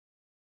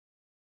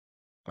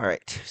All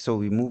right, so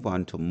we move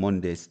on to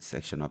Monday's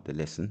section of the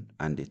lesson,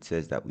 and it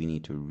says that we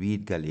need to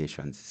read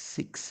Galatians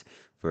 6,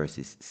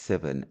 verses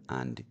 7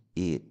 and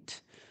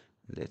 8.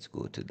 Let's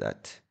go to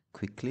that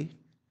quickly.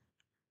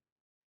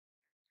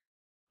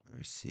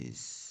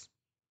 Verses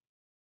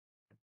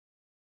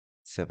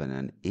 7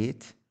 and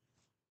 8.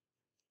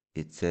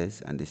 It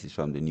says, and this is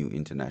from the New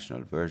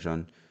International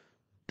Version,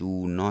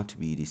 do not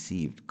be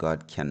deceived.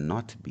 God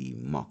cannot be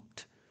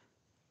mocked.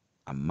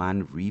 A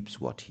man reaps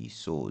what he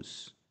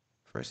sows.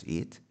 Verse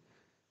 8.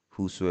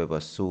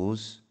 Whosoever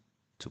sows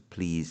to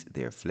please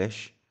their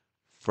flesh,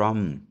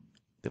 from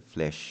the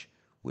flesh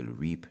will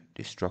reap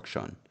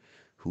destruction.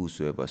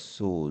 Whosoever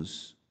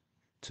sows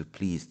to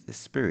please the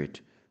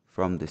Spirit,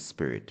 from the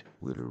Spirit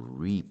will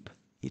reap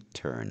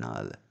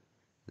eternal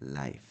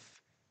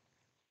life.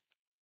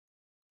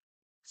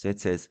 So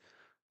it says,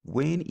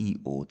 Wayne E.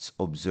 Oates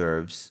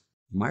observes,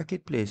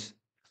 marketplace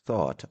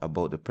thought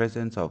about the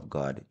presence of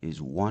God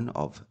is one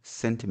of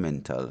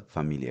sentimental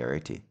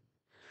familiarity.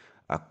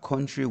 A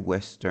country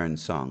western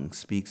song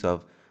speaks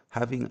of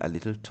having a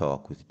little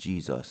talk with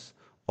Jesus,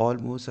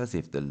 almost as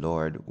if the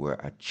Lord were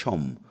a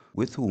chum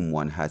with whom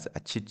one has a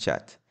chit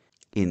chat.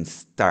 In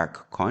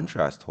stark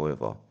contrast,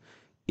 however,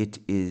 it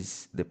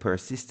is the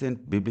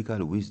persistent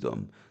biblical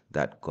wisdom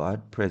that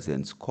God's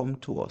presence come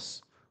to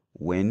us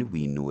when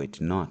we know it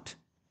not.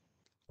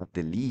 At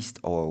the least,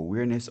 our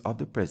awareness of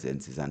the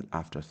presence is an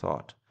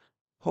afterthought.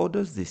 How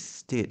does this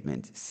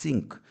statement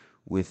sync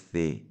with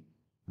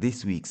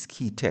this week's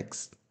key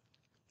text?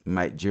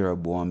 Might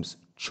Jeroboam's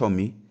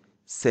chummy,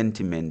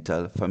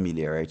 sentimental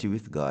familiarity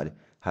with God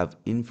have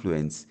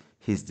influenced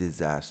his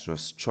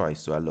disastrous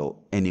choice to allow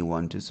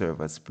anyone to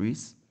serve as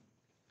priest?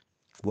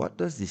 What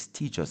does this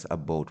teach us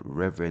about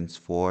reverence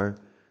for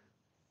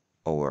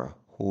our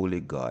holy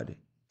God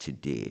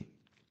today?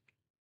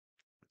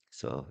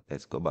 So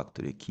let's go back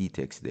to the key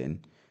text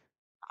then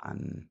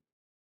and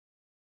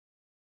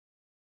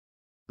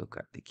look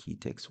at the key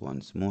text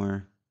once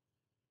more.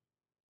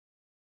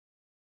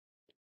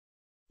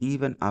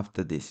 Even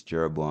after this,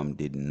 Jeroboam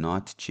did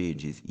not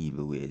change his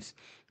evil ways,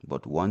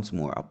 but once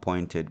more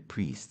appointed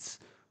priests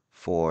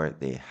for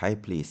the high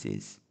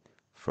places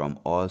from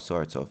all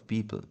sorts of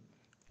people.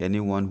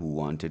 Anyone who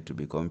wanted to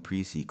become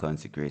priest, he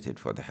consecrated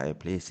for the high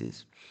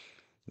places.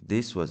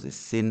 This was the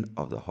sin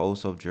of the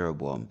house of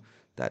Jeroboam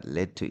that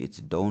led to its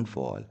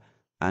downfall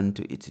and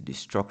to its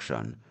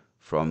destruction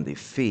from the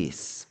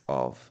face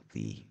of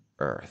the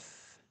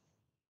earth.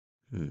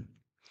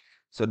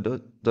 So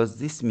does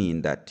this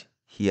mean that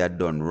he had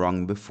done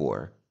wrong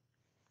before?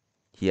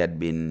 He had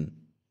been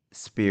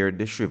spared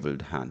the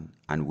shriveled hand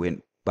and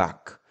went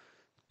back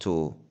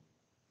to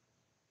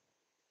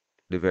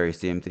the very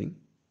same thing?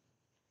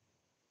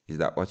 Is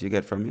that what you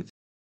get from it?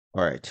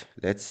 All right,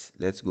 let's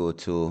go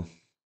to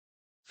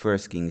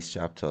First Kings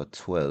chapter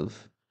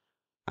 12,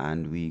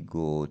 and we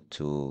go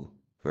to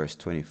verse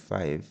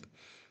 25,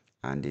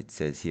 and it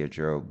says here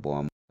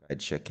Jeroboam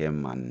had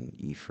Shechem and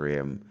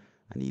Ephraim,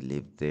 and he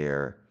lived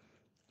there.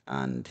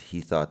 And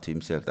he thought to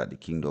himself that the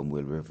kingdom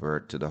will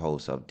revert to the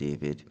house of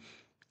David,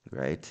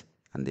 right?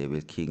 And they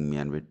will kill me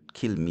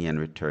and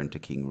return to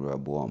King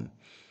Rehoboam.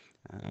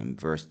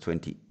 Verse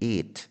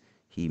 28,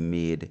 he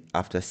made,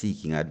 after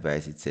seeking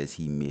advice, it says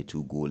he made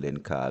 2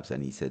 golden calves,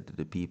 and he said to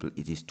the people,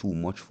 it is too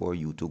much for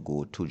you to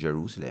go to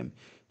Jerusalem.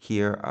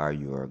 Here are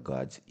your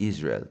gods,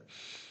 Israel.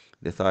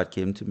 The thought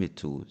came to me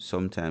too,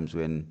 sometimes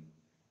when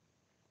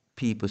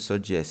people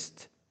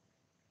suggest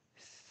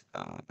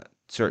uh,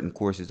 certain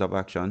courses of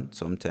action,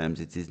 sometimes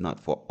it is not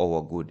for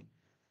our good,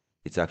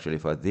 it's actually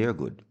for their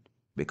good,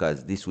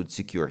 because this would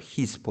secure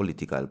his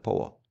political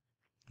power,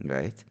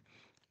 right?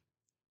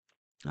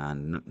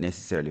 And not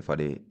necessarily for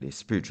the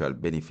spiritual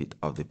benefit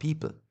of the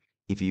people.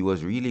 If he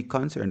was really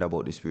concerned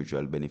about the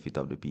spiritual benefit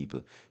of the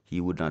people,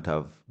 he would not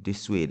have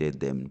dissuaded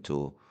them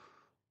to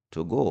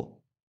go,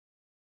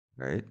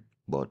 right?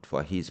 But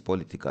for his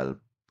political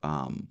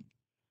um,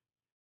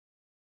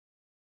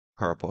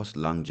 purpose,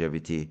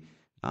 longevity,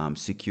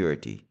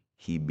 security,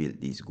 he built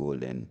these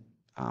golden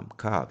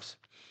calves,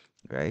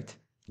 right?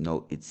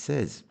 Now it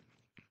says,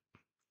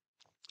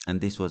 and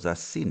this was a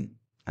sin,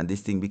 and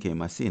this thing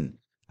became a sin,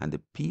 and the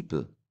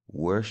people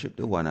worshipped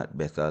the one at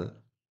Bethel,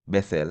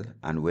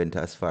 and went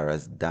as far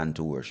as Dan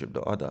to worship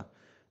the other.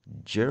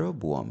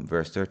 Jeroboam,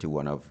 verse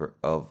 31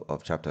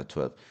 of chapter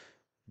 12,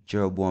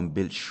 Jeroboam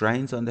built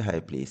shrines on the high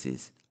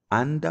places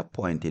and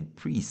appointed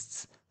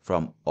priests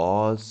from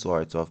all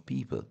sorts of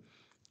people,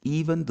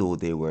 even though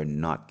they were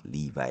not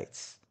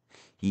Levites.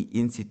 He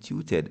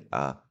instituted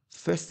a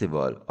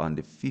festival on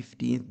the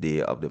 15th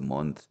day of the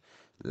month,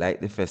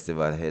 like the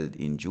festival held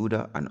in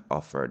Judah, and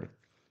offered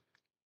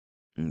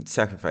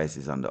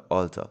sacrifices on the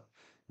altar.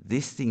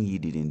 This thing he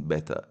did in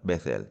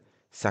Bethel,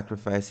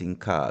 sacrificing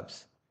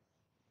calves,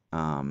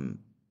 um,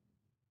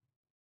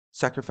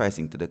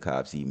 sacrificing to the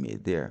calves he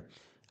made there.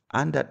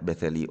 And at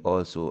Bethel he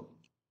also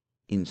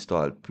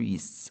installed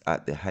priests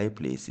at the high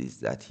places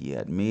that he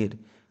had made.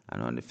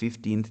 And on the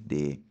 15th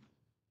day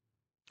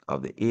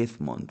of the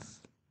 8th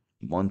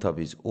month of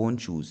his own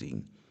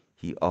choosing,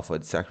 he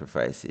offered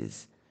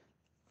sacrifices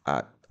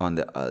on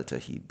the altar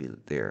he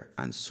built there,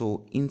 and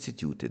so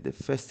instituted the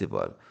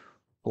festival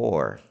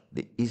for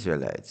the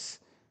Israelites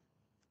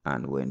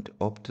and went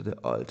up to the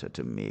altar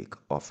to make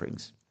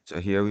offerings. So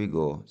here we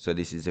go. So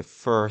this is the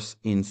first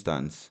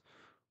instance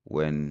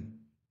when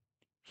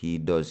he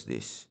does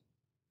this,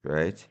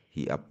 right?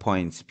 He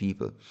appoints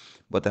people.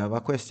 But I have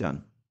a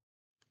question.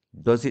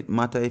 Does it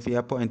matter if he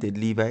appointed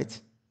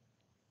Levites?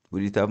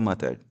 Would it have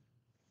mattered?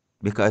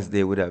 Because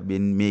they would have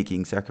been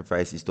making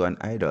sacrifices to an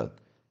idol.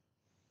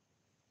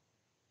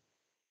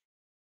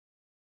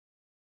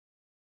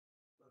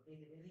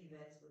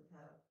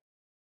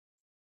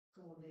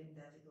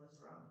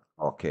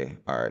 Okay,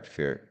 all right,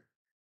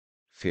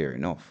 fair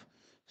enough.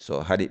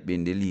 So had it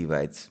been the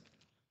Levites,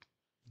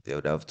 they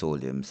would have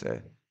told him,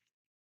 say,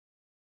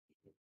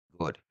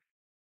 good.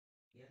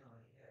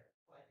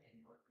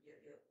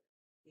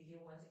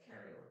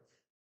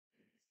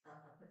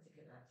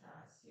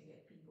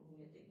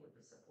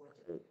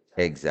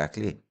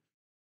 Exactly.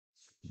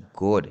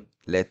 Good.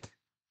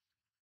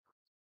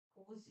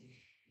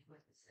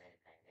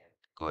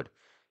 Good.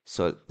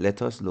 So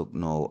let us look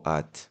now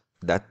at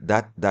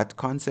that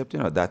concept,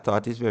 that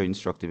thought is very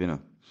instructive,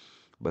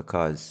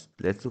 because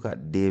let's look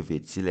at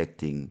David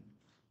selecting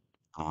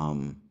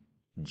um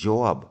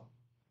Joab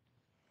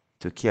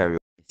to carry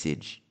out the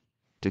message,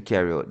 to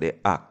carry out the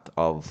act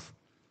of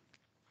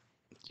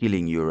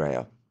killing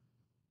Uriah.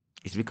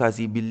 It's because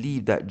he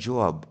believed that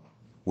Joab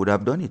would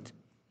have done it,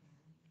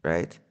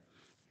 right?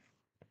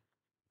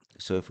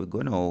 So if we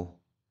go now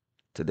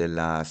to the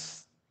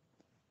last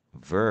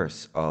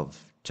verse of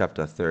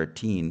chapter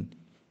 13,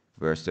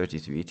 verse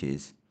 33 it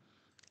is.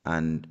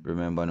 And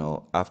remember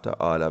now, after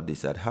all of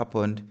this had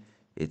happened,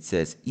 it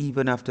says,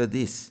 even after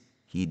this,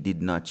 he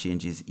did not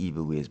change his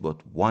evil ways,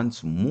 but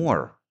once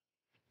more.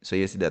 So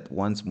you see that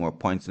once more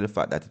points to the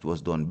fact that it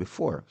was done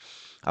before.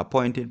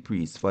 Appointed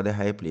priests for the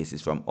high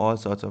places from all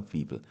sorts of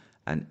people,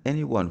 and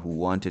anyone who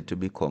wanted to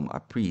become a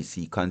priest,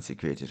 he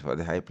consecrated for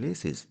the high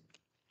places.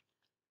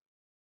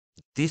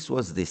 This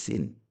was the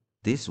sin.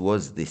 This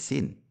was the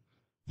sin.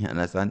 You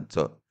understand?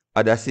 So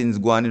other sins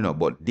go on,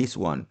 but this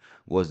one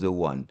was the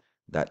one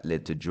that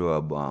led to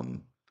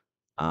Jeroboam's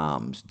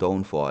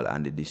downfall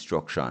and the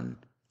destruction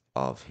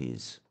of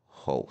his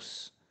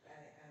house.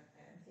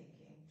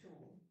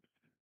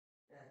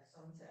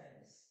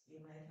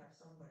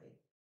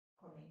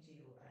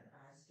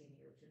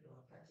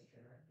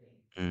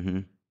 Mm-hmm.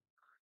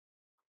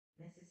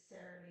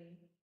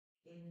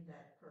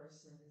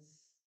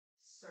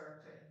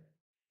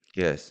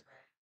 Yes.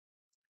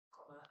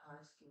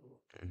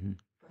 Mm-hmm.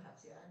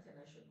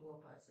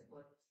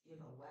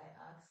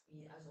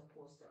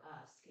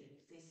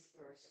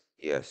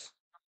 Yes.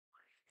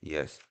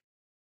 Yes.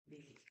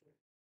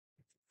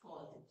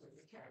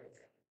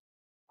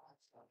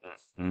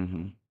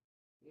 Mm-hmm.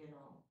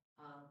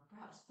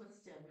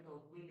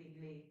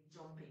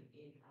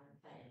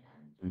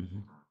 Mm-hmm.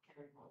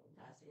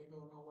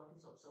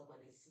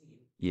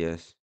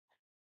 Yes.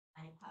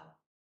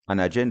 An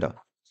agenda.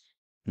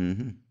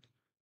 Mm-hmm.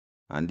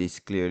 And this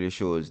clearly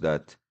shows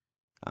that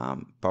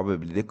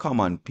probably the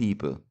common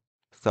people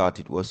thought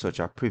it was such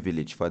a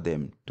privilege for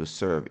them to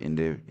serve in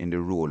the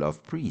role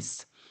of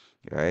priests,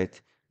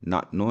 right?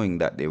 Not knowing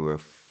that they were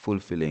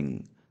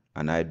fulfilling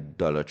an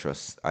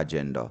idolatrous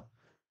agenda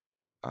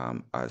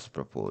as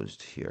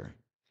proposed here.